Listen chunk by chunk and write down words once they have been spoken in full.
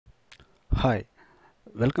Hi,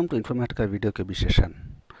 welcome to Informatica Video KB session.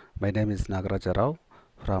 My name is Nagaraja Rao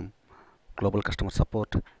from Global Customer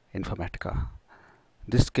Support Informatica.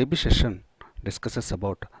 This KB session discusses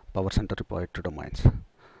about Power Center repository domains.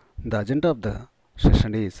 The agenda of the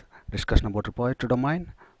session is discussion about repository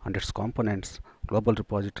domain and its components, global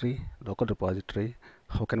repository, local repository,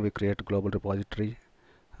 how can we create global repository,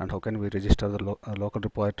 and how can we register the local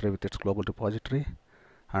repository with its global repository,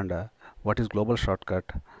 and what is global shortcut,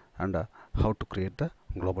 and how to create the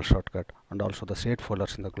global shortcut, and also the shared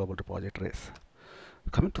folders in the global repositories.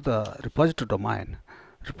 Coming to the repository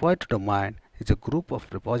domain is a group of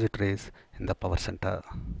repositories in the Power Center.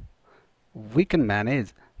 We can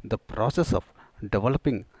manage the process of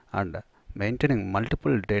developing and maintaining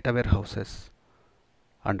multiple data warehouses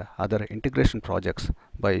and other integration projects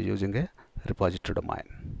by using a repository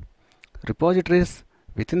domain. Repositories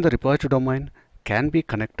within the repository domain can be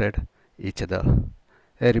connected each other.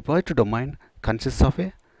 A repository domain consists of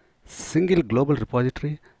a single global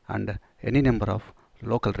repository and any number of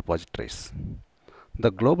local repositories.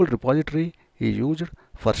 The global repository is used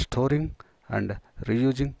for storing and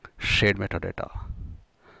reusing shared metadata.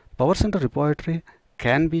 Power Center repository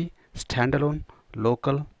can be standalone,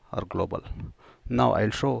 local, or global. Now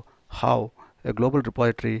I'll show how a global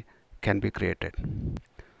repository can be created.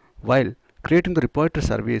 While creating the repository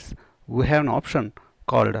service, we have an option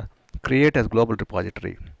called Create as Global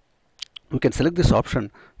Repository. We can select this option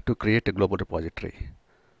to create a global repository.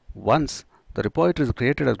 Once the repository is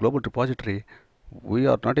created as global repository, we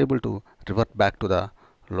are not able to revert back to the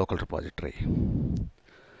local repository.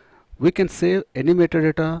 We can save any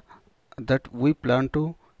metadata that we plan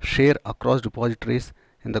to share across repositories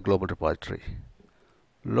in the global repository.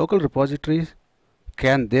 Local repositories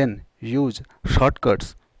can then use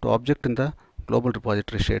shortcuts to object in the global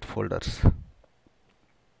repository shared folders.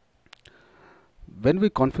 When we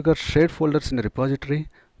configure shared folders in a repository,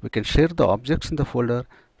 we can share the objects in the folder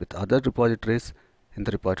with other repositories in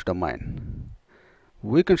the repository domain.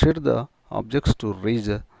 We can share the objects to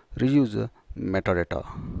reuse metadata.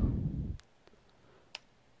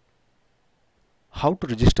 How to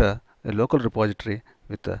register a local repository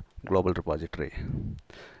with a global repository?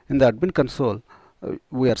 In the admin console,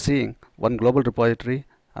 we are seeing one global repository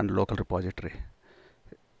and local repository.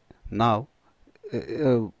 Now,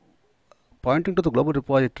 pointing to the global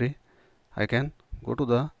repository, I can go to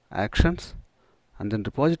the actions and then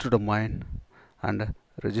repository domain and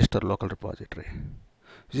register local repository.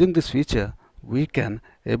 Using this feature, we can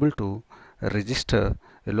able to register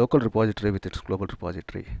a local repository with its global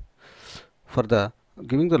repository. For the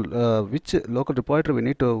giving the which local repository we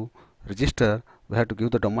need to register, we have to give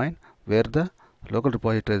the domain where the local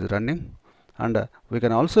repository is running, and we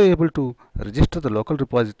can also able to register the local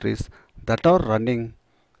repositories that are running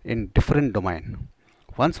in different domain.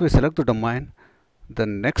 Once we select the domain, the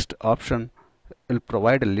next option will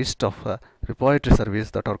provide a list of repository services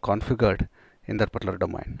that are configured in that particular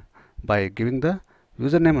domain. By giving the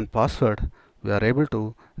username and password, we are able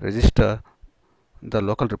to register the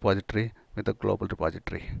local repository with the global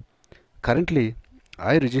repository. Currently,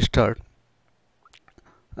 I registered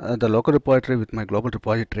the local repository with my global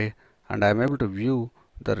repository, and I am able to view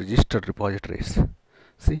the registered repositories.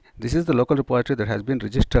 See, this is the local repository that has been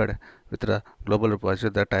registered with the global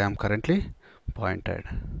repository that I am currently pointed.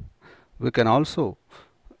 We can also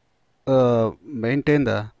manage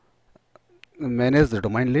the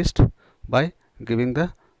domain list by giving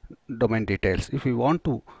the domain details. If we want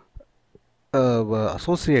to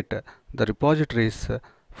associate the repositories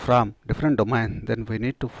from different domain, then we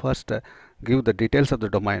need to first give the details of the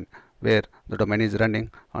domain, where the domain is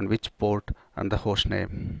running, on which port, and the host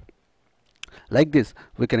name. Like this,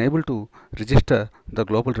 we can able to register the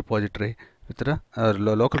global repository with the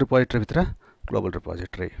local repository with the global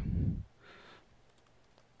repository.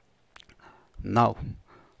 Now,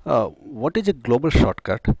 what is a global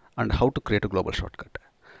shortcut and how to create a global shortcut?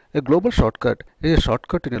 A global shortcut is a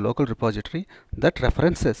shortcut in a local repository that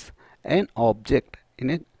references an object in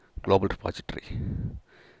a global repository.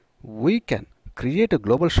 We can create a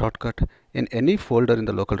global shortcut in any folder in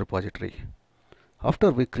the local repository.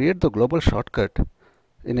 After we create the global shortcut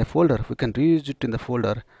in a folder, we can reuse it in the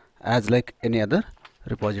folder as like any other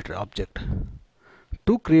repository object.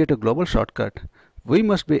 To create a global shortcut, we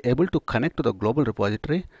must be able to connect to the global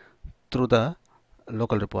repository through the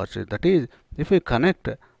local repository. That is, if we connect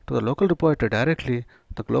to the local repository directly,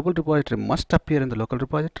 the global repository must appear in the local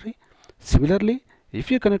repository. Similarly,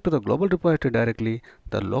 if you connect to the global repository directly,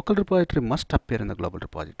 the local repository must appear in the global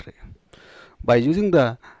repository. By using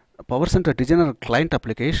the Power Center Designer client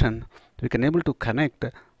application, we can able to connect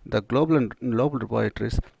the global and local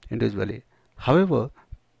repositories individually. However,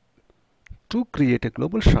 To create a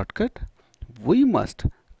global shortcut, we must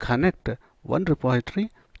connect one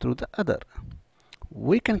repository through the other.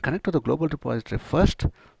 We can connect to the global repository first,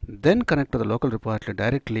 then connect to the local repository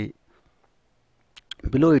directly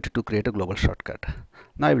below it to create a global shortcut.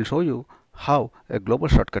 Now I will show you how a global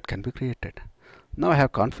shortcut can be created. Now I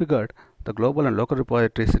have configured the global and local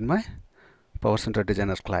repositories in my PowerCenter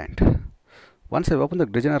Designer client. Once I open the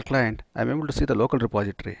Designer client, I am able to see the local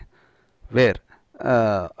repository where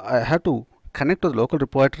I have to connect to the local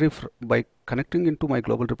repository by connecting into my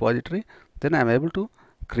global repository. Then I am able to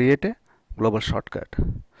create a global shortcut.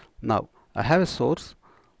 Now I have a source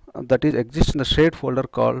that is exists in the shared folder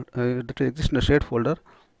called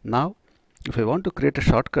Now if I want to create a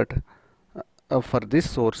shortcut for this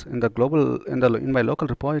source in the global in my local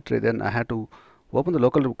repository, then I have to open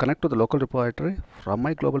the connect to the local repository from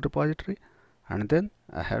my global repository, and then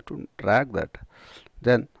I have to drag that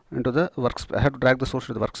then into the workspace. I have to drag the source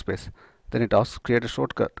to the workspace. Then it asks create a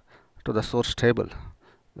shortcut to the source table.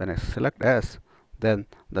 When I select as, then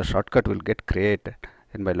the shortcut will get created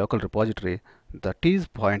in my local repository that is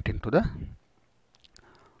pointing to the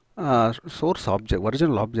source object,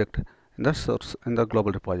 original object in the source in the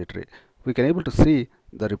global repository. We can able to see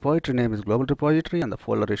the repository name is global repository and the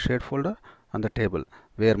folder is shared folder and the table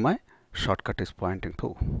where my shortcut is pointing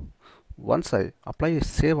to. Once I apply a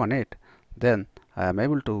save on it, then I am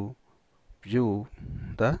able to view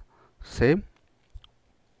the same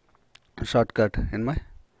shortcut in my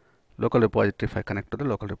local repository if I connect to the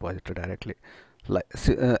local repository directly.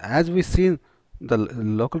 As we see the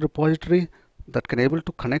local repository that can able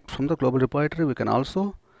to connect from the global repository, we can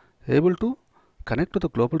also able to connect to the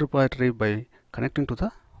global repository by connecting to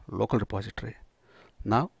the local repository.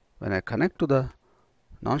 Now when I connect to the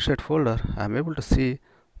non-shared folder, I am able to see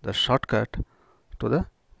the shortcut to the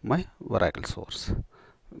my Oracle source.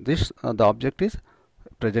 This the object is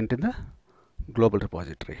present in the global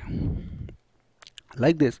repository.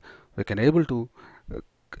 Like this, we can able to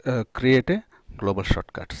create a global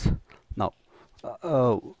shortcuts. Now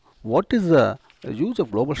what is the use of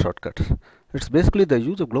global shortcuts? It's basically the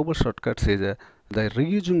use of global shortcuts is the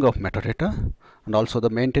reusing of metadata and also the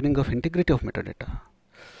maintaining of integrity of metadata.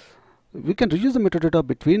 We can reuse the metadata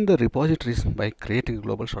between the repositories by creating a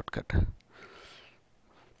global shortcut.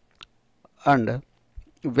 And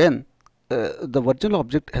when the original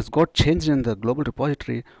object has got changed in the global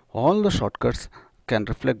repository, all the shortcuts can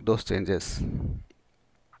reflect those changes.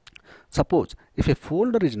 Suppose if a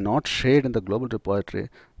folder is not shared in the global repository,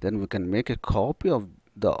 then we can make a copy of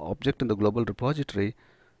the object in the global repository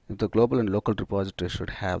if the global and local repository should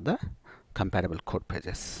have the compatible code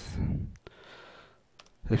pages.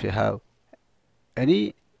 If you have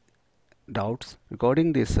any doubts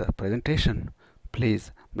regarding this presentation,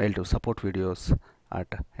 please mail to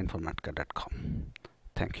supportvideos@informatica.com.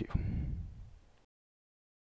 Thank you.